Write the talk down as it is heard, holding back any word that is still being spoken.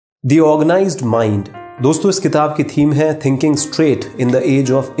The organised mind. दोस्तों, इस किताब की थीम है thinking straight in the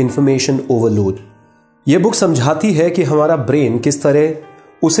age of information overload. यह बुक समझाती है कि हमारा ब्रेन किस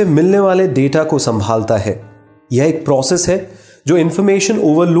तरह उसे मिलने वाले डेटा को संभालता है। यह एक प्रोसेस है जो इंफॉर्मेशन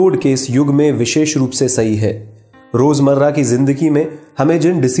ओवरलोड के इस युग में विशेष रूप से सही है। रोजमर्रा की जिंदगी में हमें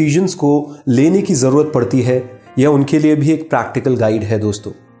जिन डिसीजंस को लेने की जरूरत पड़ती है, यह उनके लिए भी एक प्रैक्टिकल गाइड है।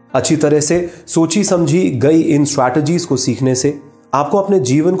 दोस्तों, अच्छी तरह से सोची समझी गई इन स्ट्रैटेजीज को सीखने से आपको अपने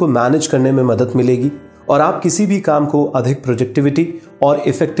जीवन को मैनेज करने में मदद मिलेगी और आप किसी भी काम को अधिक प्रोडक्टिविटी और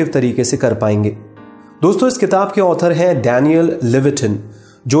इफेक्टिव तरीके से कर पाएंगे। दोस्तों, इस किताब के ऑथर हैं डैनियल लेविटिन,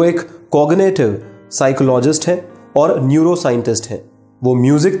 जो एक कॉग्निटिव साइकोलॉजिस्ट हैं और न्यूरो साइंटिस्ट हैं। वो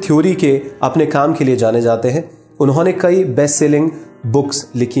म्यूजिक थ्योरी के अपने काम के लिए जाने जाते हैं। उन्होंने कई बेस्ट सेलिंग बुक्स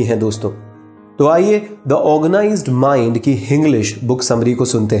लिखी हैं। दोस्तों, तो आइए द ऑर्गेनाइज्ड माइंड की इंग्लिश बुक समरी को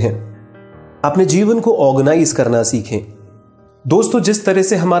सुनते हैं। अपने जीवन को ऑर्गेनाइज करना सीखें। दोस्तों, जिस तरह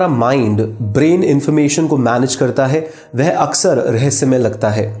से हमारा माइंड ब्रेन इंफॉर्मेशन को मैनेज करता है, वह अक्सर रहस्यमय लगता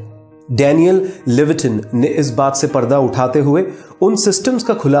है। डैनियल लेविटिन ने इस बात से पर्दा उठाते हुए उन सिस्टम्स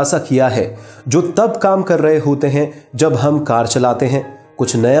का खुलासा किया है जो तब काम कर रहे होते हैं जब हम कार चलाते हैं,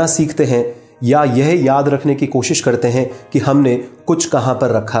 कुछ नया सीखते हैं या यह याद रखने की कोशिश करते हैं कि हमने कुछ कहां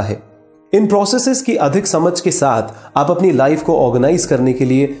पर रखा है। इन प्रोसेसेस की अधिक समझ के साथ आप अपनी लाइफ को ऑर्गेनाइज करने के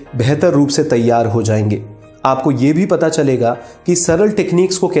लिए बेहतर रूप से तैयार हो जाएंगे। आपको यह भी पता चलेगा कि सरल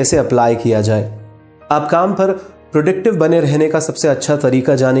टेक्निक्स को कैसे अप्लाई किया जाए। आप काम पर प्रोडक्टिव बने रहने का सबसे अच्छा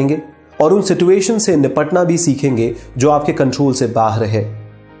तरीका जानेंगे और उन सिचुएशन से निपटना भी सीखेंगे जो आपके कंट्रोल से बाहर है।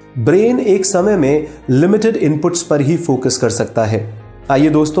 ब्रेन एक समय में लिमिटेड इनपुट्स पर ही फोकस कर सकता है। आइए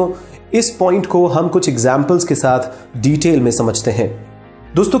दोस्तों, इस पॉइंट को हम कुछ एग्जाम्पल्स के साथ डिटेल में समझते हैं।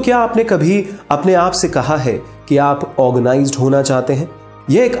 दोस्तों, क्या आपने कभी अपने आप से कहा है कि आप ऑर्गेनाइज्ड होना चाहते हैं?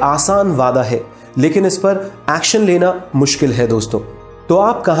 यह एक आसान वादा है, लेकिन इस पर एक्शन लेना मुश्किल है। दोस्तों, तो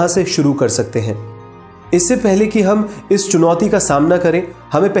आप कहां से शुरू कर सकते हैं? इससे पहले कि हम इस चुनौती का सामना करें,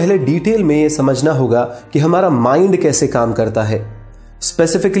 हमें पहले डिटेल में यह समझना होगा कि हमारा माइंड कैसे काम करता है।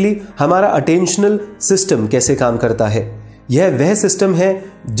 स्पेसिफिकली हमारा अटेंशनल सिस्टम कैसे काम करता है। यह वह सिस्टम है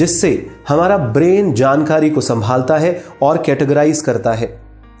जिससे हमारा ब्रेन जानकारी को संभालता है और कैटेगराइज करता है।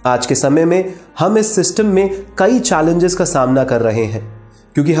 आज के समय में हम इस सिस्टम में कई चैलेंजेस का सामना कर रहे हैं,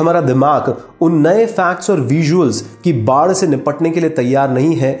 क्योंकि हमारा दिमाग उन नए फैक्ट्स और विजुअल्स की बाढ़ से निपटने के लिए तैयार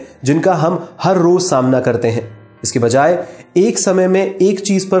नहीं है जिनका हम हर रोज सामना करते हैं। इसके बजाय एक समय में एक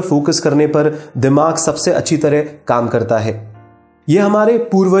चीज पर फोकस करने पर दिमाग सबसे अच्छी तरह काम करता है। यह हमारे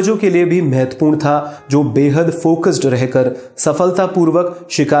पूर्वजों के लिए भी महत्वपूर्ण था, जो बेहद फोकस्ड रहकर सफलतापूर्वक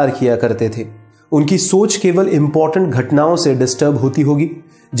शिकार किया करते थे। उनकी सोच केवल इंपॉर्टेंट घटनाओं से डिस्टर्ब होती होगी,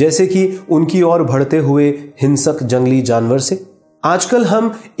 जैसे कि उनकी ओर बढ़ते हुए हिंसक जंगली जानवर से। आजकल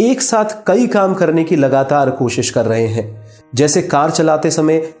हम एक साथ कई काम करने की लगातार कोशिश कर रहे हैं, जैसे कार चलाते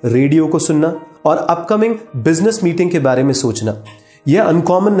समय रेडियो को सुनना और अपकमिंग बिजनेस मीटिंग के बारे में सोचना। यह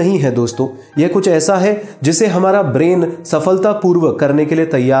अनकॉमन नहीं है दोस्तों, यह कुछ ऐसा है जिसे हमारा ब्रेन सफलतापूर्वक करने के लिए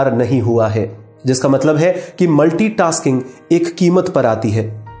तैयार नहीं हुआ है, जिसका मतलब है कि मल्टीटास्किंग एक कीमत पर आती है।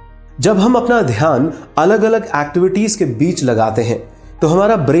 जब हम अपना ध्यान अलग अलग एक्टिविटीज के बीच लगाते हैं, तो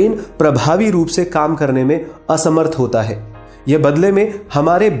हमारा ब्रेन प्रभावी रूप से काम करने में असमर्थ होता है। यह बदले में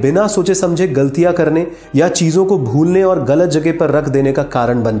हमारे बिना सोचे समझे गलतियां करने या चीजों को भूलने और गलत जगह पर रख देने का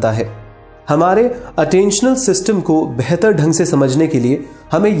कारण बनता है। हमारे अटेंशनल सिस्टम को बेहतर ढंग से समझने के लिए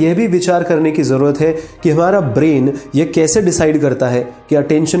हमें यह भी विचार करने की जरूरत है कि हमारा ब्रेन यह कैसे डिसाइड करता है कि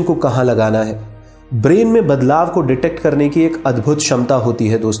अटेंशन को कहां लगाना है। ब्रेन में बदलाव को डिटेक्ट करने की एक अद्भुत क्षमता होती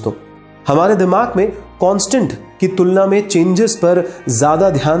है। दोस्तों, हमारे दिमाग में कांस्टेंट की तुलना में चेंजेस पर ज्यादा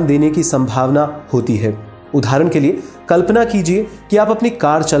ध्यान देने की संभावना होती है। उदाहरण के लिए कल्पना कीजिए कि आप अपनी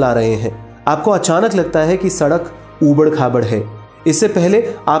कार चला रहे हैं। आपको अचानक लगता है कि सड़क ऊबड़ खाबड़ है। इससे पहले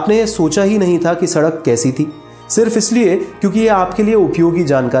आपने यह सोचा ही नहीं था कि सड़क कैसी थी, सिर्फ इसलिए क्योंकि यह आपके लिए उपयोगी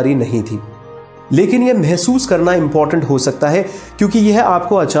जानकारी नहीं थी। लेकिन यह महसूस करना इंपॉर्टेंट हो सकता है, क्योंकि यह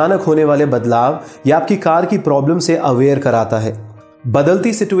आपको अचानक होने वाले बदलाव या आपकी कार की प्रॉब्लम से अवेयर कराता है।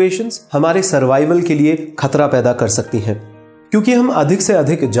 बदलती सिचुएशंस हमारे सर्वाइवल के लिए खतरा पैदा कर सकती हैं। क्योंकि हम अधिक से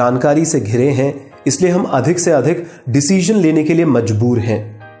अधिक जानकारी से घिरे हैं, इसलिए हम अधिक से अधिक डिसीजन लेने के लिए मजबूर हैं।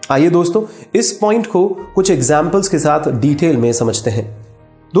 आइए दोस्तों, इस पॉइंट को कुछ एग्जाम्पल्स के साथ डिटेल में समझते हैं।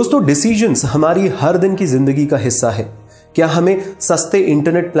 दोस्तों, डिसीजंस हमारी हर दिन की जिंदगी का हिस्सा है। क्या हमें सस्ते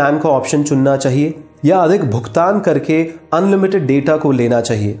इंटरनेट प्लान का ऑप्शन चुनना चाहिए या अधिक भुगतान करके अनलिमिटेड डेटा को लेना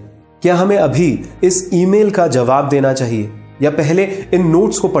चाहिए? क्या हमें अभी इस ईमेल का जवाब देना चाहिए या पहले इन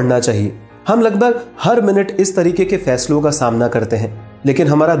नोट्स को पढ़ना चाहिए? हम लगभग हर मिनट इस तरीके के फैसलों का सामना करते हैं, लेकिन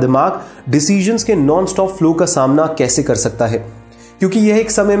हमारा दिमाग डिसीजंस के नॉन स्टॉप फ्लो का सामना कैसे कर सकता है? क्योंकि यह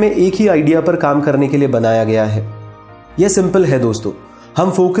एक समय में एक ही आइडिया पर काम करने के लिए बनाया गया है। यह सिंपल है दोस्तों,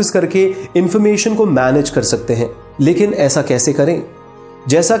 हम फोकस करके इंफॉर्मेशन को मैनेज कर सकते हैं। लेकिन ऐसा कैसे करें?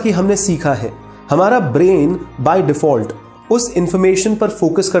 जैसा कि हमने सीखा है, हमारा ब्रेन बाय डिफॉल्ट उस इंफॉर्मेशन पर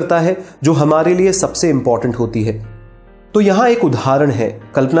फोकस करता है जो हमारे लिए सबसे इंपॉर्टेंट होती है। तो यहां एक उदाहरण है।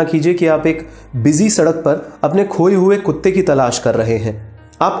 कल्पना कीजिए कि आप एक बिजी सड़क पर अपने खोए हुए कुत्ते की तलाश कर रहे हैं।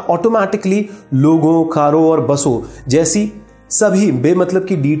 आप ऑटोमेटिकली लोगों, कारों और बसों जैसी सभी बेमतलब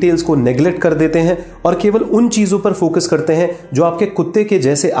की डिटेल्स को नेग्लेक्ट कर देते हैं और केवल उन चीजों पर फोकस करते हैं जो आपके कुत्ते के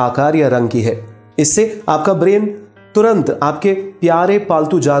जैसे आकार या रंग की है। इससे आपका ब्रेन तुरंत आपके प्यारे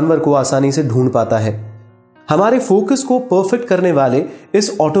पालतू जानवर को आसानी से ढूंढ पाता है। हमारे फोकस को परफेक्ट करने वाले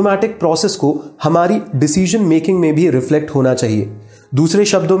इस ऑटोमेटिक प्रोसेस को हमारी डिसीजन मेकिंग में भी रिफ्लेक्ट होना चाहिए। दूसरे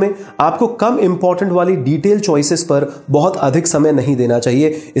शब्दों में, आपको कम इंपॉर्टेंट वाली डिटेल चॉइसेस पर बहुत अधिक समय नहीं देना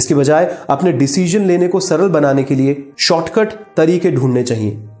चाहिए। इसके बजाय अपने डिसीजन लेने को सरल बनाने के लिए शॉर्टकट तरीके ढूंढने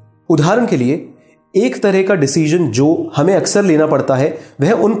चाहिए। उदाहरण के लिए, एक तरह का डिसीजन जो हमें अक्सर लेना पड़ता है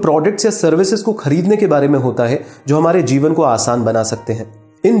वह उन प्रोडक्ट्स या सर्विसेज को खरीदने के बारे में होता है जो हमारे जीवन को आसान बना सकते हैं।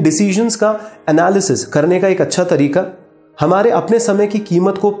 इन डिसीजंस का एनालिसिस करने का एक अच्छा तरीका हमारे अपने समय की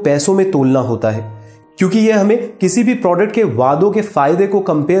कीमत को पैसों में तोलना होता है, क्योंकि यह हमें किसी भी प्रोडक्ट के वादों के फायदे को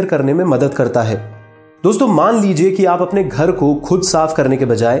कंपेयर करने में मदद करता है। दोस्तों, मान लीजिए कि आप अपने घर को खुद साफ करने के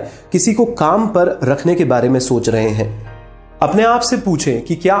बजाय किसी को काम पर रखने के बारे में सोच रहे हैं। अपने आप से पूछें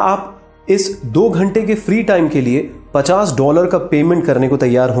कि क्या आप इस 2 घंटे के फ्री टाइम के लिए $50 का पेमेंट करने को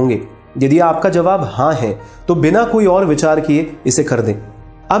तैयार होंगे? यदि आपका जवाब हाँ है तो बिना कोई और विचार किए इसे कर दें।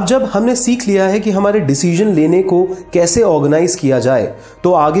 अब जब हमने सीख लिया है कि हमारे डिसीजन लेने को कैसे ऑर्गेनाइज किया जाए,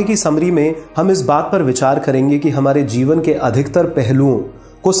 तो आगे की समरी में हम इस बात पर विचार करेंगे कि हमारे जीवन के अधिकतर पहलुओं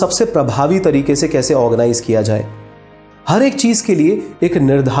को सबसे प्रभावी तरीके से कैसे ऑर्गेनाइज किया जाए। हर एक चीज के लिए एक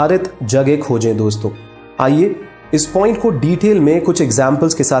निर्धारित जगह खोजें। दोस्तों, आइए इस पॉइंट को डिटेल में कुछ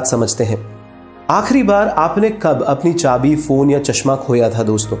एग्जाम्पल्स के साथ समझते हैं। आखिरी बार आपने कब अपनी चाबी, फोन या चश्मा खोया था?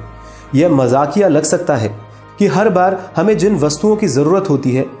 दोस्तों, यह मजाकिया लग सकता है कि हर बार हमें जिन वस्तुओं की जरूरत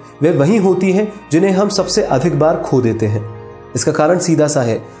होती है वे वही होती हैं जिन्हें हम सबसे अधिक बार खो देते हैं। इसका कारण सीधा सा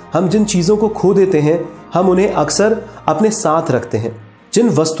है, हम जिन चीजों को खो देते हैं हम उन्हें अक्सर अपने साथ रखते हैं। जिन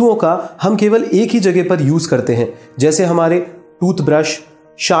वस्तुओं का हम केवल एक ही जगह पर यूज करते हैं, जैसे हमारे टूथब्रश,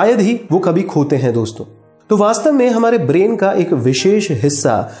 शायद ही वो कभी खोते हैं। दोस्तों, तो वास्तव में हमारे ब्रेन का एक विशेष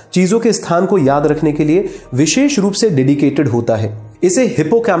हिस्सा चीजों के स्थान को याद रखने के लिए विशेष रूप से डेडिकेटेड होता है। इसे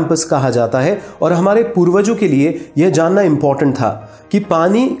हिपोकैम्पस कहा जाता है और हमारे पूर्वजों के लिए यह जानना इंपॉर्टेंट था कि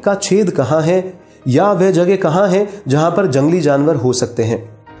पानी का छेद कहाँ है या वह जगह कहाँ है जहां पर जंगली जानवर हो सकते हैं।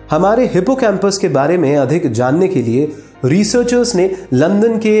 हमारे हिपोकैम्पस के बारे में अधिक जानने के लिए रिसर्चर्स ने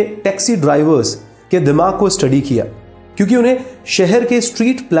लंदन के टैक्सी ड्राइवर्स के दिमाग को स्टडी किया, क्योंकि उन्हें शहर के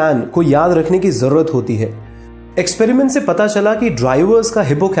स्ट्रीट प्लान को याद रखने की जरूरत होती है। एक्सपेरिमेंट से पता चला कि ड्राइवर्स का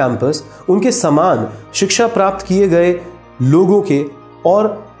हिपोकैम्पस उनके समान शिक्षा प्राप्त किए गए लोगों के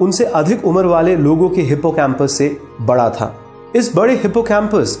और उनसे अधिक उम्र वाले लोगों के हिपोकैम्पस से बड़ा था। इस बड़े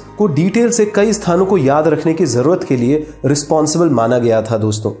हिपोकैम्पस को डिटेल से कई स्थानों को याद रखने की जरूरत के लिए रिस्पॉन्सिबल माना गया था।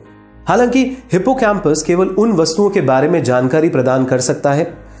 दोस्तों, हालांकि हिपोकैम्पस केवल उन वस्तुओं के बारे में जानकारी प्रदान कर सकता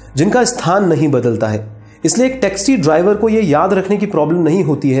है जिनका स्थान नहीं बदलता है। इसलिए एक टैक्सी ड्राइवर को यह याद रखने की प्रॉब्लम नहीं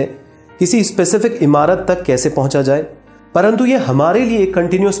होती है किसी स्पेसिफिक इमारत तक कैसे पहुंचा जाए, परंतु यह हमारे लिए एक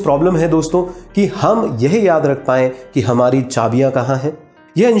कंटिन्यूअस प्रॉब्लम है दोस्तों कि हम यह याद रख पाएं कि हमारी चाबियां कहां हैं।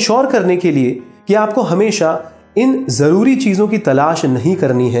 यह इंश्योर करने के लिए कि आपको हमेशा इन जरूरी चीजों की तलाश नहीं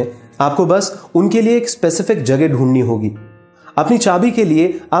करनी है, आपको बस उनके लिए एक स्पेसिफिक जगह ढूंढनी होगी। अपनी चाबी के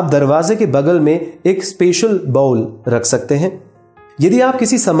लिए आप दरवाजे के बगल में एक स्पेशल बाउल रख सकते हैं। यदि आप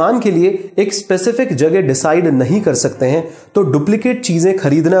किसी सामान के लिए एक स्पेसिफिक जगह डिसाइड नहीं कर सकते हैं तो डुप्लीकेट चीजें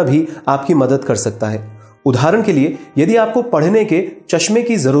खरीदना भी आपकी मदद कर सकता है। उदाहरण के लिए, यदि आपको पढ़ने के चश्मे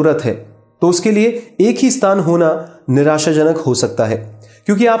की जरूरत है तो उसके लिए एक ही स्थान होना निराशाजनक हो सकता है,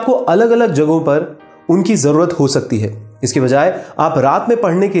 क्योंकि आपको अलग अलग जगहों पर उनकी जरूरत हो सकती है। इसके बजाय आप रात में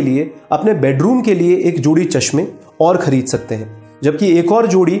पढ़ने के लिए अपने बेडरूम के लिए एक जोड़ी चश्मे और खरीद सकते हैं, जबकि एक और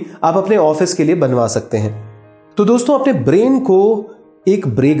जोड़ी आप अपने ऑफिस के लिए बनवा सकते हैं। तो दोस्तों, अपने ब्रेन को एक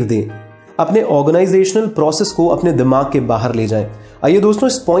ब्रेक दें, अपने ऑर्गेनाइजेशनल प्रोसेस को अपने दिमाग के बाहर ले जाएं। आइए दोस्तों,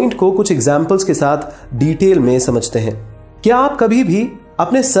 इस पॉइंट को कुछ एग्जाम्पल्स के साथ डिटेल में समझते हैं। क्या आप कभी भी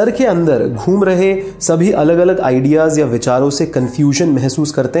अपने सर के अंदर घूम रहे सभी अलग अलग आइडियाज या विचारों से कंफ्यूजन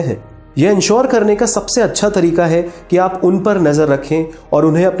महसूस करते हैं? यह इंश्योर करने का सबसे अच्छा तरीका है कि आप उन पर नजर रखें और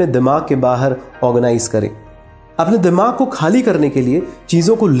उन्हें अपने दिमाग के बाहर ऑर्गेनाइज करें। अपने दिमाग को खाली करने के लिए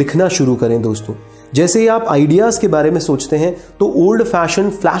चीजों को लिखना शुरू करें। दोस्तों, जैसे ही आप आइडियाज के बारे में सोचते हैं तो ओल्ड फैशन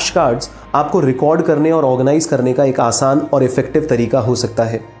फ्लैश कार्ड्स आपको रिकॉर्ड करने और ऑर्गेनाइज करने का एक आसान और इफेक्टिव तरीका हो सकता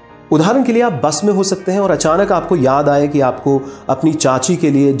है। उदाहरण के लिए, आप बस में हो सकते हैं और अचानक आपको याद आए कि आपको अपनी चाची के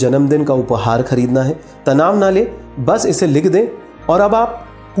लिए जन्मदिन का उपहार खरीदना है। तनाव ना ले, बस इसे लिख दें और अब आप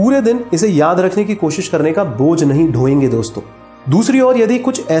पूरे दिन इसे याद रखने की कोशिश करने का बोझ नहीं ढोएंगे दोस्तों। दूसरी ओर यदि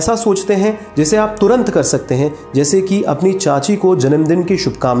कुछ ऐसा सोचते हैं जिसे आप तुरंत कर सकते हैं, जैसे कि अपनी चाची को जन्मदिन की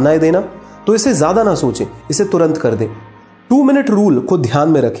शुभकामनाएं देना, तो इसे ज्यादा ना सोचें, इसे तुरंत कर दें। 2 मिनट रूल को ध्यान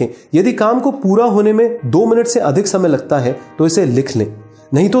में रखें। यदि काम को पूरा होने में 2 मिनट से अधिक समय लगता है तो इसे लिख लें,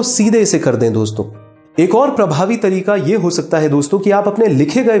 नहीं तो सीधे इसे कर दें दोस्तों। एक और प्रभावी तरीका यह हो सकता है दोस्तों कि आप अपने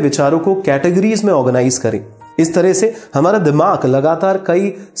लिखे गए विचारों को कैटेगरीज में ऑर्गेनाइज करें। इस तरह से हमारा दिमाग लगातार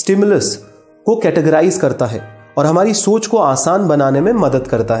कई स्टिमुलस को कैटेगराइज करता है और हमारी सोच को आसान बनाने में मदद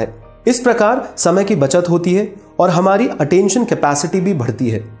करता है। इस प्रकार समय की बचत होती है और हमारी अटेंशन कैपेसिटी भी बढ़ती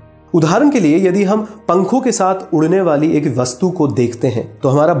है। उदाहरण के लिए यदि हम पंखों के साथ उड़ने वाली एक वस्तु को देखते हैं तो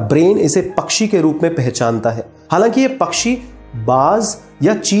हमारा ब्रेन इसे पक्षी के रूप में पहचानता है। हालांकि ये पक्षी बाज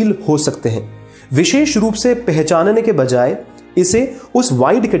या चील हो सकते हैं। विशेष रूप से पहचानने के बजाय इसे उस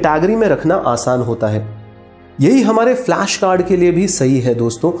वाइड कैटेगरी में रखना आसान होता है। यही हमारे फ्लैश कार्ड के लिए भी सही है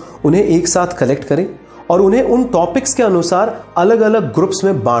दोस्तों। उन्हें एक साथ कलेक्ट करें और उन्हें उन टॉपिक्स के अनुसार अलग अलग ग्रुप्स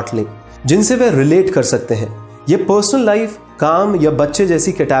में बांट लें जिनसे वे रिलेट कर सकते हैं। ये पर्सनल लाइफ, काम या बच्चे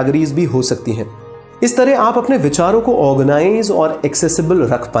जैसी कैटेगरीज भी हो सकती हैं। इस तरह आप अपने विचारों को ऑर्गेनाइज और एक्सेसिबल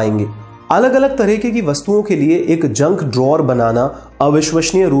रख पाएंगे। अलग अलग तरीके की वस्तुओं के लिए एक जंक ड्रॉअर बनाना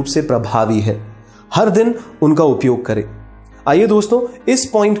अविश्वसनीय रूप से प्रभावी है। हर दिन उनका उपयोग करें। आइए दोस्तों, इस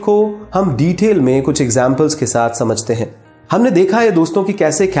पॉइंट को हम डिटेल में कुछ एग्जाम्पल्स के साथ समझते हैं। हमने देखा है दोस्तों कि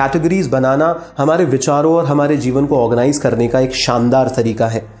कैसे कैटेगरीज बनाना हमारे विचारों और हमारे जीवन को ऑर्गेनाइज करने का एक शानदार तरीका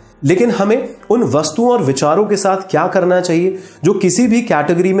है। लेकिन हमें उन वस्तुओं और विचारों के साथ क्या करना चाहिए जो किसी भी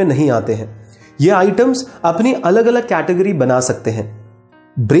कैटेगरी में नहीं आते हैं। ये आइटम्स अपनी अलग अलग कैटेगरी बना सकते हैं।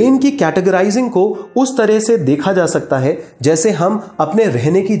 ब्रेन की कैटेगराइजिंग को उस तरह से देखा जा सकता है जैसे हम अपने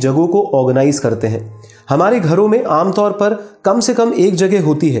रहने की जगहों को ऑर्गेनाइज करते हैं। हमारे घरों में आमतौर पर कम से कम एक जगह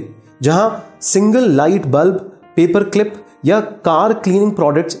होती है जहां single light bulb, paper clip या कार क्लीनिंग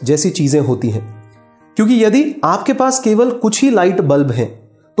प्रोडक्ट्स जैसी चीजें होती हैं। क्योंकि यदि आपके पास केवल कुछ ही लाइट बल्ब हैं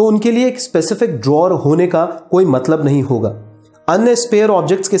तो उनके लिए एक स्पेसिफिक ड्रॉअर होने का कोई मतलब नहीं होगा। अन्य स्पेयर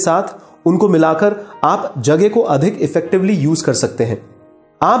ऑब्जेक्ट्स के साथ उनको मिलाकर आप जगह को अधिक इफेक्टिवली यूज कर सकते हैं।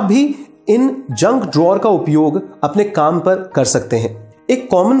 आप भी इन जंक ड्रॉअर का उपयोग अपने काम पर कर सकते हैं। एक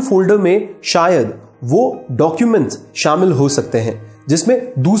कॉमन फोल्डर में शायद वो डॉक्यूमेंट्स शामिल हो सकते हैं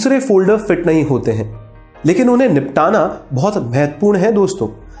जिसमें दूसरे फोल्डर फिट नहीं होते हैं, लेकिन उन्हें निपटाना बहुत महत्वपूर्ण है दोस्तों।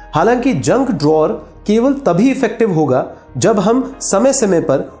 हालांकि जंक ड्रॉअर केवल तभी इफेक्टिव होगा जब हम समय समय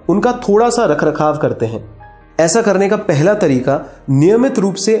पर उनका थोड़ा सा रखरखाव करते हैं। ऐसा करने का पहला तरीका नियमित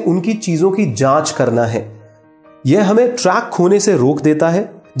रूप से उनकी चीजों की जांच करना है। यह हमें ट्रैक खोने से रोक देता है,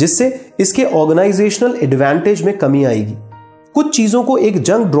 जिससे इसके ऑर्गेनाइजेशनल एडवांटेज में कमी आएगी। कुछ चीजों को एक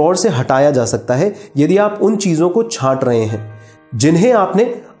जंक ड्रॉअर से हटाया जा सकता है यदि आप उन चीजों को छांट रहे हैं जिन्हें आपने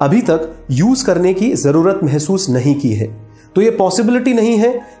अभी तक यूज करने की जरूरत महसूस नहीं की है। तो यह पॉसिबिलिटी नहीं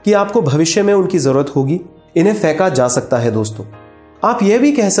है कि आपको भविष्य में उनकी जरूरत होगी। इन्हें फेंका जा सकता है दोस्तों। आप यह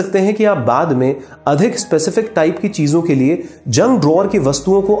भी कह सकते हैं कि आप बाद में अधिक स्पेसिफिक टाइप की चीजों के लिए जंक ड्रॉअर की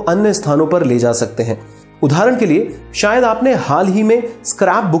वस्तुओं को अन्य स्थानों पर ले जा सकते हैं। उदाहरण के लिए शायद आपने हाल ही में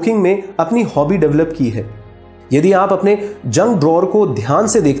स्क्रैप बुकिंग में अपनी हॉबी डेवलप की है। यदि आप अपने जंक ड्रॉअर को ध्यान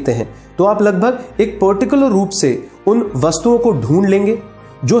से देखते हैं तो आप लगभग एक पर्टिकुलर रूप से उन वस्तुओं को ढूंढ लेंगे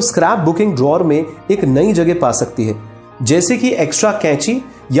जो स्क्रैप बुकिंग ड्रॉअर में एक नई जगह पा सकती है, जैसे कि एक्स्ट्रा कैंची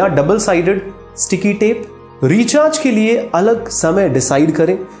या double sided sticky tape. Recharge के लिए अलग समय डिसाइड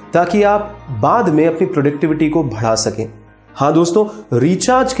करें ताकि आप बाद में अपनी प्रोडक्टिविटी को बढ़ा सकें। हाँ दोस्तों,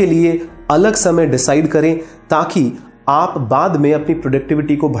 रिचार्ज के लिए अलग समय डिसाइड करें ताकि आप बाद में अपनी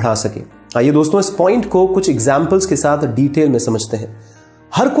प्रोडक्टिविटी को बढ़ा सकें। आइए दोस्तों, इस पॉइंट को कुछ एग्जाम्पल्स के साथ डिटेल में समझते हैं।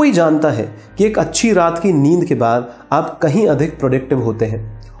 हर कोई जानता है कि एक अच्छी रात की नींद के बाद आप कहीं अधिक प्रोडक्टिव होते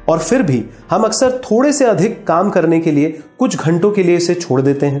हैं, और फिर भी हम अक्सर थोड़े से अधिक काम करने के लिए कुछ घंटों के लिए इसे छोड़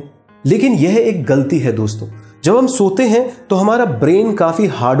देते हैं। लेकिन यह एक गलती है दोस्तों। जब हम सोते हैं तो हमारा ब्रेन काफी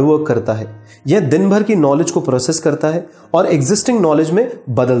हार्डवर्क करता है। यह दिन भर की नॉलेज को प्रोसेस करता है और एग्जिस्टिंग नॉलेज में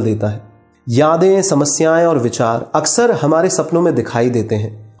बदल देता है। यादें, समस्याएं और विचार अक्सर हमारे सपनों में दिखाई देते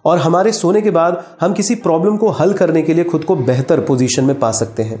हैं और हमारे सोने के बाद हम किसी प्रॉब्लम को हल करने के लिए खुद को बेहतर पोजीशन में पा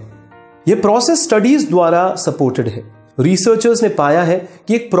सकते हैं। यह प्रोसेस स्टडीज द्वारा सपोर्टेड है। रिसर्चर्स ने पाया है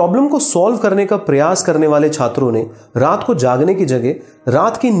कि एक प्रॉब्लम को सॉल्व करने का प्रयास करने वाले छात्रों ने रात को जागने की जगह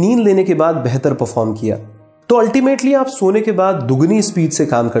रात की नींद लेने के बाद बेहतर परफॉर्म किया। तो अल्टीमेटली आप सोने के बाद दुगनी स्पीड से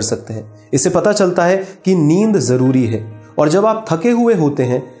काम कर सकते हैं। इससे पता चलता है कि नींद जरूरी है, और जब आप थके हुए होते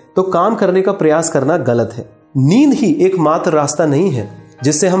हैं तो काम करने का प्रयास करना गलत है। नींद ही एकमात्र रास्ता नहीं है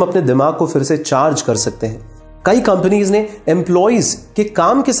जिससे हम अपने दिमाग को फिर से चार्ज कर सकते हैं। कई कंपनीज ने एम्प्लॉइज के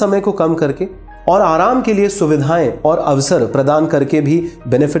काम के समय को कम करके और आराम के लिए सुविधाएं और अवसर प्रदान करके भी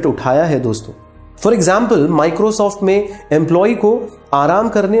बेनिफिट उठाया है दोस्तों। फॉर एग्जाम्पल, माइक्रोसॉफ्ट में एम्प्लॉय को आराम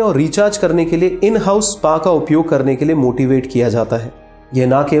करने और रिचार्ज करने के लिए इन हाउस स्पा का उपयोग करने के लिए मोटिवेट किया जाता है। यह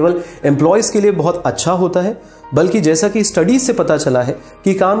ना केवल एम्प्लॉयज के लिए बहुत अच्छा होता है, बल्कि जैसा कि स्टडीज से पता चला है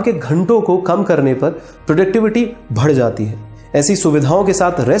कि काम के घंटों को कम करने पर प्रोडक्टिविटी बढ़ जाती है। ऐसी सुविधाओं के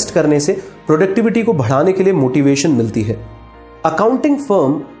साथ रेस्ट करने से प्रोडक्टिविटी को बढ़ाने के लिए मोटिवेशन मिलती है। Accounting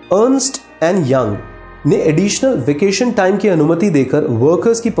firm Ernst and Young ने एडिशनल वेकेशन टाइम की अनुमति देकर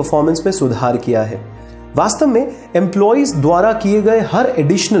वर्कर्स की परफॉर्मेंस में सुधार किया है। वास्तव में एम्प्लॉयज द्वारा किए गए हर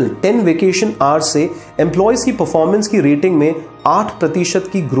एडिशनल 10 वेकेशन आवर्स से एम्प्लॉयज की परफॉर्मेंस की रेटिंग में 8%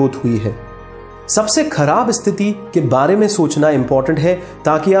 की ग्रोथ हुई है। सबसे खराब स्थिति के बारे में सोचना इंपॉर्टेंट है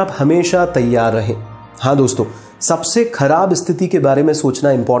ताकि आप हमेशा तैयार रहें। हाँ दोस्तों, सबसे खराब स्थिति के बारे में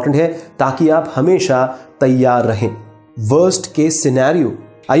सोचना इंपॉर्टेंट है ताकि आप हमेशा तैयार रहें। Worst case scenario.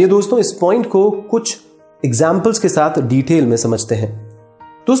 आइए दोस्तों, इस पॉइंट को कुछ एग्जाम्पल्स के साथ डिटेल में समझते हैं।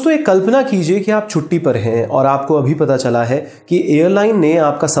 दोस्तों, एक कल्पना कीजिए कि आप छुट्टी पर हैं और आपको अभी पता चला है कि एयरलाइन ने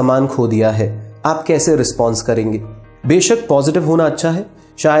आपका सामान खो दिया है। आप कैसे रिस्पॉन्स करेंगे? बेशक पॉजिटिव होना अच्छा है,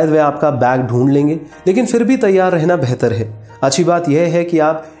 शायद वे आपका बैग ढूंढ लेंगे, लेकिन फिर भी तैयार रहना बेहतर है। अच्छी बात यह है कि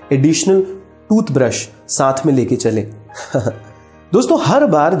आप एडिशनल टूथब्रश साथ में लेके चलें। दोस्तों, हर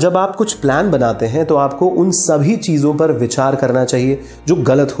बार जब आप कुछ प्लान बनाते हैं तो आपको उन सभी चीजों पर विचार करना चाहिए जो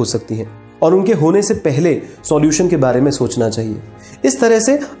गलत हो सकती हैं और उनके होने से पहले सॉल्यूशन के बारे में सोचना चाहिए। इस तरह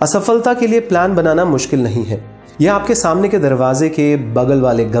से असफलता के लिए प्लान बनाना मुश्किल नहीं है। यह आपके सामने के दरवाजे के बगल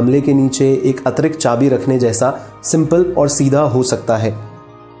वाले गमले के नीचे एक अतिरिक्त चाबी रखने जैसा सिंपल और सीधा हो सकता है।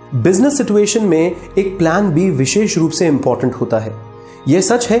 बिजनेस सिचुएशन में एक प्लान भी विशेष रूप से इंपॉर्टेंट होता है। यह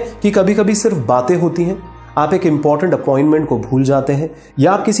सच है कि कभी कभी सिर्फ बातें होती हैं, आप एक इंपॉर्टेंट अपॉइंटमेंट को भूल जाते हैं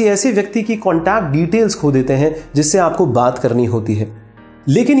या आप किसी ऐसे व्यक्ति की कॉन्टैक्ट डिटेल्स खो देते हैं जिससे आपको बात करनी होती है।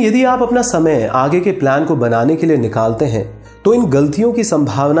 लेकिन यदि आप अपना समय आगे के प्लान को बनाने के लिए निकालते हैं तो इन गलतियों की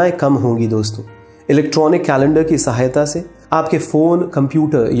संभावनाएं कम होंगी। दोस्तों, इलेक्ट्रॉनिक कैलेंडर की सहायता से आपके फोन,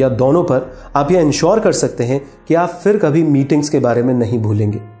 कंप्यूटर या दोनों पर आप यह इंश्योर कर सकते हैं कि आप फिर कभी मीटिंग्स के बारे में नहीं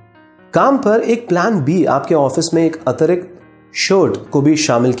भूलेंगे। काम पर एक प्लान बी आपके ऑफिस में एक अतिरिक्त शर्ट को भी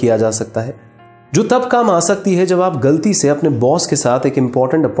शामिल किया जा सकता है, जो तब काम आ सकती है जब आप गलती से अपने बॉस के साथ एक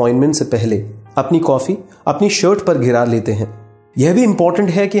इंपॉर्टेंट अपॉइंटमेंट से पहले अपनी कॉफी अपनी शर्ट पर गिरा लेते हैं। यह भी इंपॉर्टेंट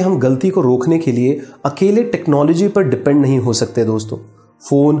है कि हम गलती को रोकने के लिए अकेले टेक्नोलॉजी पर डिपेंड नहीं हो सकते। दोस्तों,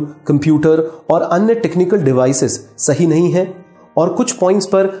 फोन, कंप्यूटर और अन्य टेक्निकल डिवाइसेस सही नहीं हैं और कुछ पॉइंट्स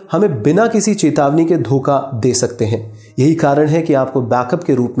पर हमें बिना किसी चेतावनी के धोखा दे सकते हैं। यही कारण है कि आपको बैकअप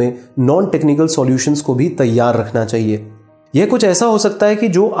के रूप में नॉन टेक्निकल सॉल्यूशंस को भी तैयार रखना चाहिए। यह कुछ ऐसा हो सकता है कि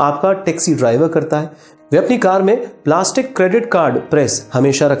जो आपका टैक्सी ड्राइवर करता है। वे अपनी कार में प्लास्टिक क्रेडिट कार्ड प्रेस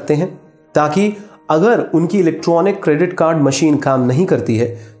हमेशा रखते हैं ताकि अगर उनकी इलेक्ट्रॉनिक क्रेडिट कार्ड मशीन काम नहीं करती है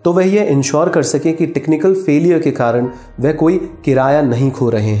तो वह यह इंश्योर कर सके कि टेक्निकल फेलियर के कारण वह कोई किराया नहीं खो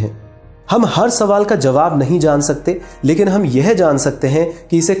रहे हैं। हम हर सवाल का जवाब नहीं जान सकते, लेकिन हम यह जान सकते हैं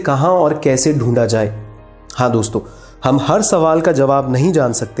कि इसे कहां और कैसे ढूंढा जाए। हाँ दोस्तों, हम हर सवाल का जवाब नहीं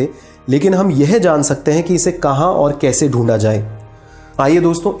जान सकते, लेकिन हम यह जान सकते हैं कि इसे कहां और कैसे ढूंढा जाए। आइए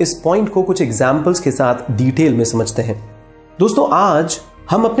दोस्तों, इस पॉइंट को कुछ एग्जाम्पल्स के साथ डिटेल में समझते हैं। दोस्तों, आज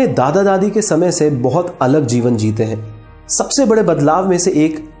हम अपने दादा दादी के समय से बहुत अलग जीवन जीते हैं। सबसे बड़े बदलाव में से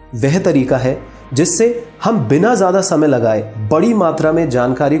एक वह तरीका है जिससे हम बिना ज्यादा समय लगाए बड़ी मात्रा में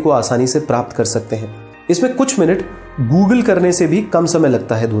जानकारी को आसानी से प्राप्त कर सकते हैं। इसमें कुछ मिनट गूगल करने से भी कम समय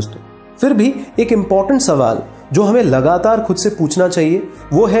लगता है। दोस्तों, फिर भी एक इंपॉर्टेंट सवाल जो हमें लगातार खुद से पूछना चाहिए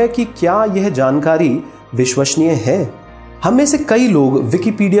वो है कि क्या यह जानकारी विश्वसनीय है। हम में से कई लोग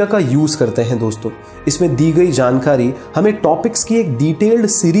विकिपीडिया का यूज करते हैं। दोस्तों, इसमें दी गई जानकारी हमें टॉपिक्स की एक डिटेल्ड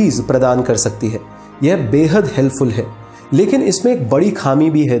सीरीज प्रदान कर सकती है। यह बेहद हेल्पफुल है, लेकिन इसमें एक बड़ी खामी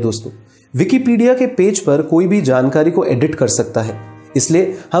भी है। दोस्तों, विकिपीडिया के पेज पर कोई भी जानकारी को एडिट कर सकता है,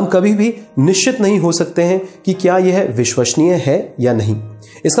 इसलिए हम कभी भी निश्चित नहीं हो सकते हैं कि क्या यह विश्वसनीय है या नहीं।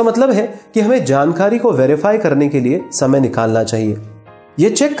 इसका मतलब है कि हमें जानकारी को वेरीफाई करने के लिए समय निकालना चाहिए। यह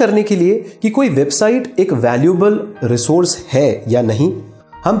चेक करने के लिए कि कोई वेबसाइट एक वैल्यूएबल रिसोर्स है या नहीं,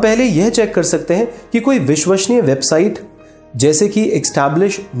 हम पहले यह चेक कर सकते हैं कि कोई विश्वसनीय वेबसाइट जैसे कि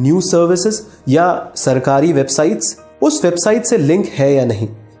एस्टैब्लिश न्यूज सर्विसेज या सरकारी वेबसाइट्स उस वेबसाइट से लिंक है या नहीं।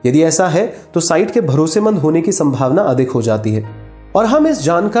 यदि ऐसा है तो साइट के भरोसेमंद होने की संभावना अधिक हो जाती है और हम इस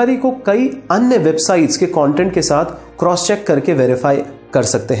जानकारी को कई अन्य वेबसाइट्स के कंटेंट के साथ क्रॉस चेक करके वेरीफाई कर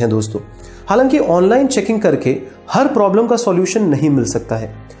सकते हैं। दोस्तों, हालांकि ऑनलाइन चेकिंग करके हर प्रॉब्लम का सॉल्यूशन नहीं मिल सकता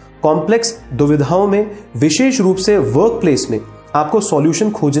है। कॉम्प्लेक्स दुविधाओं में, विशेष रूप से वर्क प्लेस में, आपको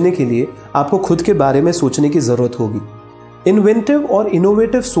सॉल्यूशन खोजने के लिए आपको खुद के बारे में सोचने की जरूरत होगी। इन्वेंटिव और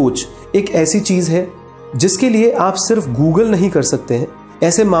इनोवेटिव सोच एक ऐसी चीज है जिसके लिए आप सिर्फ गूगल नहीं कर सकते हैं।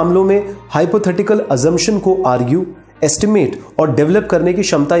 ऐसे मामलों में हाइपोथेटिकल अजम्पशन को आर्ग्यू, एस्टिमेट और डेवलप करने की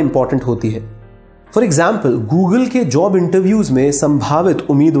क्षमता इंपॉर्टेंट होती है। फॉर एग्जाम्पल, गूगल के जॉब इंटरव्यूज में संभावित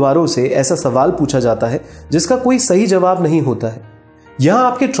उम्मीदवारों से ऐसा सवाल पूछा जाता है जिसका कोई सही जवाब नहीं होता है। यहां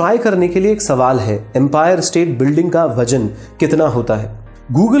आपके ट्राई करने के लिए एक सवाल है, एम्पायर स्टेट बिल्डिंग का वजन कितना होता है।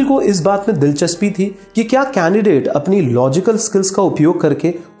 गूगल को इस बात में दिलचस्पी थी कि क्या कैंडिडेट अपनी लॉजिकल स्किल्स का उपयोग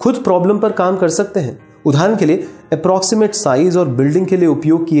करके खुद प्रॉब्लम पर काम कर सकते हैं। उदाहरण के लिए अप्रॉक्सीमेट साइज और बिल्डिंग के लिए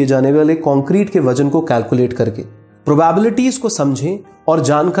उपयोग किए जाने वाले कंक्रीट के वजन को कैलकुलेट करके। प्रोबेबिलिटीज को समझें और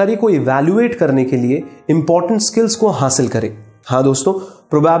जानकारी को इवैल्यूएट करने के लिए इंपॉर्टेंट स्किल्स को हासिल करें। हाँ दोस्तों,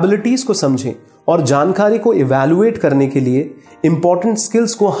 प्रोबेबिलिटीज को समझें और जानकारी को इवैल्यूएट करने के लिए इंपॉर्टेंट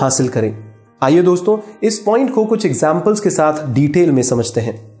स्किल्स को हासिल करें। आइए दोस्तों, इस पॉइंट को कुछ एग्जाम्पल्स के साथ डिटेल में समझते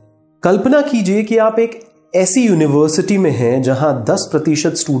हैं। कल्पना कीजिए कि आप एक ऐसी यूनिवर्सिटी में हैं जहां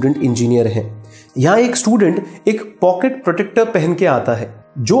 10% स्टूडेंट इंजीनियर हैं। यहां एक स्टूडेंट एक पॉकेट प्रोटेक्टर पहन के आता है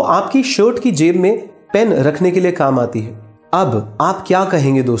जो आपकी शर्ट की जेब में पेन रखने के लिए काम आती है। अब आप क्या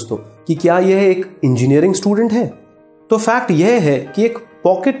कहेंगे दोस्तों कि क्या यह एक इंजीनियरिंग स्टूडेंट है? तो फैक्ट यह है कि एक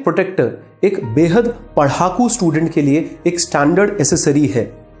पॉकेट प्रोटेक्टर एक बेहद पढ़ाकू स्टूडेंट के लिए एक स्टैंडर्ड एसेसरी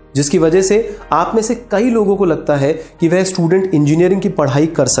है, जिसकी वजह से आप में से कई लोगों को लगता है कि वह स्टूडेंट इंजीनियरिंग की पढ़ाई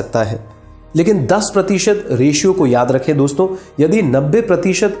कर सकता है। लेकिन 10% रेशियो को याद रखें दोस्तों, यदि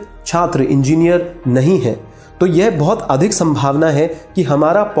 90% छात्र इंजीनियर नहीं है तो यह बहुत अधिक संभावना है कि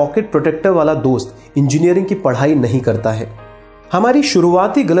हमारा पॉकेट प्रोटेक्टर वाला दोस्त इंजीनियरिंग की पढ़ाई नहीं करता है। हमारी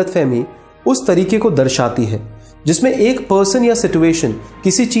शुरुआती गलतफहमी उस तरीके को दर्शाती है जिसमें एक पर्सन या सिचुएशन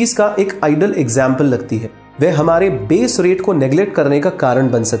किसी चीज का एक आइडल एग्जाम्पल लगती है। वह हमारे बेस रेट को नेग्लेक्ट करने का कारण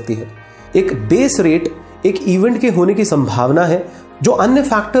बन सकती है। एक बेस रेट एक इवेंट के होने की संभावना है जो अन्य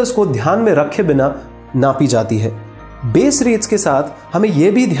फैक्टर्स को ध्यान में रखे बिना नापी जाती है। बेस रेट्स के साथ हमें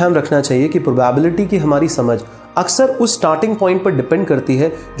यह भी ध्यान रखना चाहिए कि प्रोबेबिलिटी की हमारी समझ अक्सर उस स्टार्टिंग पॉइंट पर डिपेंड करती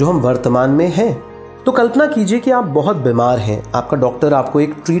है जो हम वर्तमान में हैं। तो कल्पना कीजिए कि आप बहुत बीमार हैं, आपका डॉक्टर आपको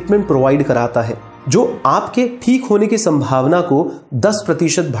एक ट्रीटमेंट प्रोवाइड कराता है जो आपके ठीक होने की संभावना को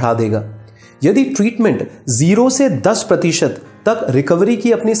 10% बढ़ा देगा। यदि ट्रीटमेंट 0 से 10% तक रिकवरी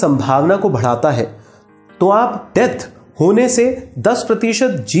की अपनी संभावना को बढ़ाता है तो आप डेथ होने से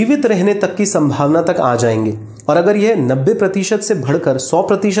 10% जीवित रहने तक की संभावना तक आ जाएंगे। और अगर यह 90% से बढ़कर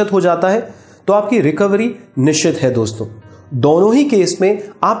 100% हो जाता है तो आपकी रिकवरी निश्चित है दोस्तों। दोनों ही केस में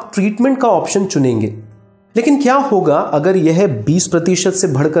आप ट्रीटमेंट का ऑप्शन चुनेंगे। लेकिन क्या होगा अगर यह 20% से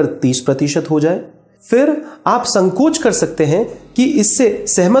बढ़कर 30% हो जाए? फिर आप संकोच कर सकते हैं कि इससे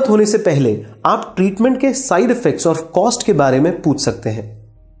सहमत होने से पहले आप ट्रीटमेंट के साइड इफेक्ट्स और कॉस्ट के बारे में पूछ सकते हैं।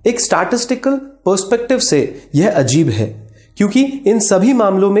 एक स्टैटिस्टिकल पर्सपेक्टिव से यह अजीब है क्योंकि इन सभी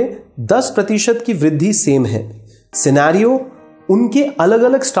मामलों में 10% की वृद्धि सेम है। सिनेरियो उनके अलग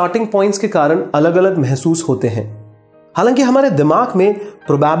अलग स्टार्टिंग पॉइंट्स के कारण अलग अलग महसूस होते हैं। हालांकि हमारे दिमाग में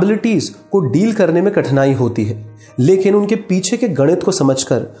प्रोबेबिलिटीज को डील करने में कठिनाई होती है, लेकिन उनके पीछे के गणित को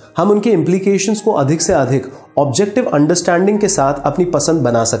समझकर हम उनके इंप्लीकेशंस को अधिक से अधिक ऑब्जेक्टिव अंडरस्टैंडिंग के साथ अपनी पसंद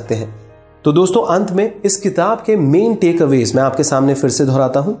बना सकते हैं। तो दोस्तों, अंत में इस किताब के मेन टेक अवेज मैं आपके सामने फिर से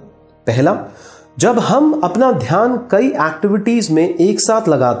दोहराता हूं। पहला, जब हम अपना ध्यान कई एक्टिविटीज में एक साथ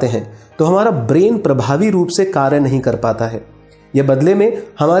लगाते हैं तो हमारा ब्रेन प्रभावी रूप से कार्य नहीं कर पाता है। यह बदले में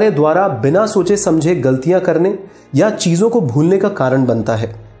हमारे द्वारा बिना सोचे समझे गलतियां करने या चीजों को भूलने का कारण बनता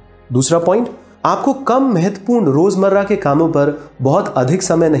है। दूसरा पॉइंट, आपको कम महत्वपूर्ण रोजमर्रा के कामों पर बहुत अधिक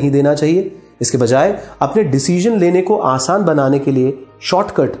समय नहीं देना चाहिए। इसके बजाय अपने डिसीजन लेने को आसान बनाने के लिए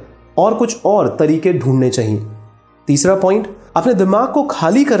शॉर्टकट और कुछ और तरीके ढूंढने चाहिए। तीसरा पॉइंट, अपने दिमाग को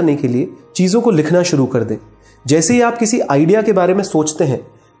खाली करने के लिए चीजों को लिखना शुरू कर दें। जैसे ही आप किसी आइडिया के बारे में सोचते हैं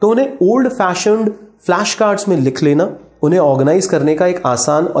तो उन्हें ओल्ड फैशन्ड फ्लैश कार्ड्स में लिख लेना उन्हें ऑर्गेनाइज करने का एक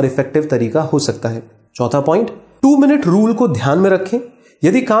आसान और इफेक्टिव तरीका हो सकता है। चौथा पॉइंट, 2 मिनट रूल को ध्यान में रखें।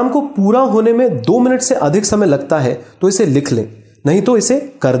 यदि काम को पूरा होने में 2 मिनट से अधिक समय लगता है तो इसे लिख लें, नहीं तो इसे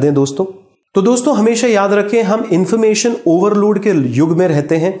कर दें दोस्तों। तो दोस्तों, हमेशा याद रखें, हम इंफॉर्मेशन ओवरलोड के युग में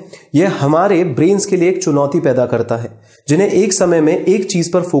रहते हैं। यह हमारे ब्रेन्स के लिए एक चुनौती पैदा करता है जिन्हें एक समय में एक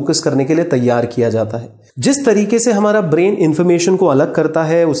चीज पर फोकस करने के लिए तैयार किया जाता है। जिस तरीके से हमारा ब्रेन इंफॉर्मेशन को अलग करता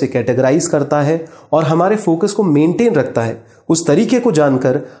है, उसे कैटेगराइज करता है और हमारे फोकस को मेंटेन रखता है, उस तरीके को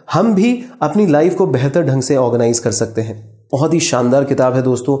जानकर हम भी अपनी लाइफ को बेहतर ढंग से ऑर्गेनाइज कर सकते हैं। बहुत ही शानदार किताब है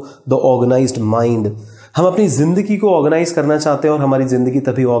दोस्तों, द ऑर्गेनाइज्ड माइंड। हम अपनी जिंदगी को ऑर्गेनाइज करना चाहते हैं और हमारी जिंदगी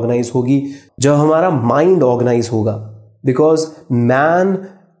तभी ऑर्गेनाइज होगी जब हमारा माइंड ऑर्गेनाइज होगा। Because man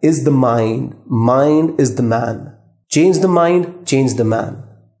is the mind, mind is the man. Change the mind, change the man.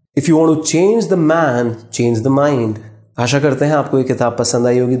 If you want to change the man, change the mind. आशा करते हैं आपको ये किताब पसंद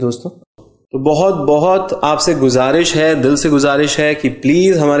आई होगी दोस्तों। तो बहुत बहुत आपसे गुजारिश है, दिल से गुजारिश है कि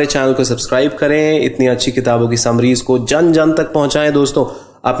प्लीज हमारे चैनल को सब्सक्राइब करें। इतनी अच्छी किताबों की समरीज को जन जन तक पहुंचाएं दोस्तों।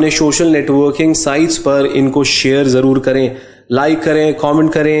 अपने सोशल नेटवर्किंग साइट्स पर इनको शेयर जरूर करें, लाइक करें,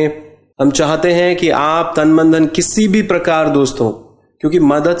 कमेंट करें। हम चाहते हैं कि आप तन मन धन किसी भी प्रकार दोस्तों, क्योंकि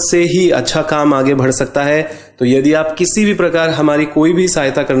मदद से ही अच्छा काम आगे बढ़ सकता है, तो यदि आप किसी भी प्रकार हमारी कोई भी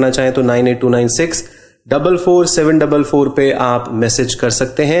सहायता करना चाहें तो 9829644744 पे आप मैसेज कर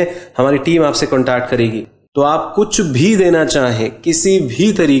सकते हैं। हमारी टीम आपसे कांटेक्ट करेगी। तो आप कुछ भी देना चाहें किसी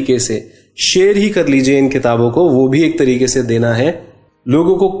भी तरीके से शेयर ही कर लीजिए इन किताबों को, वो भी एक तरीके से देना है।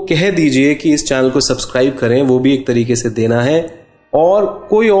 लोगों को कह दीजिए कि इस चैनल को सब्सक्राइब करें, वो भी एक तरीके से देना है। और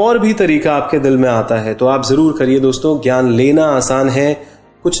कोई और भी तरीका आपके दिल में आता है तो आप जरूर करिए दोस्तों। ज्ञान लेना आसान है,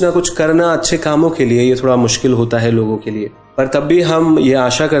 कुछ ना कुछ करना अच्छे कामों के लिए ये थोड़ा मुश्किल होता है लोगों के लिए, पर तब भी हम ये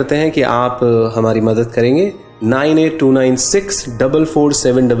आशा करते हैं कि आप हमारी मदद करेंगे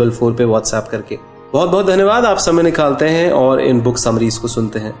 9829644744 पे व्हाट्सएप करके। बहुत बहुत धन्यवाद, आप समय निकालते हैं और इन बुक समरीज को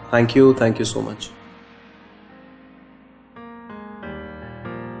सुनते हैं। Thank you so much.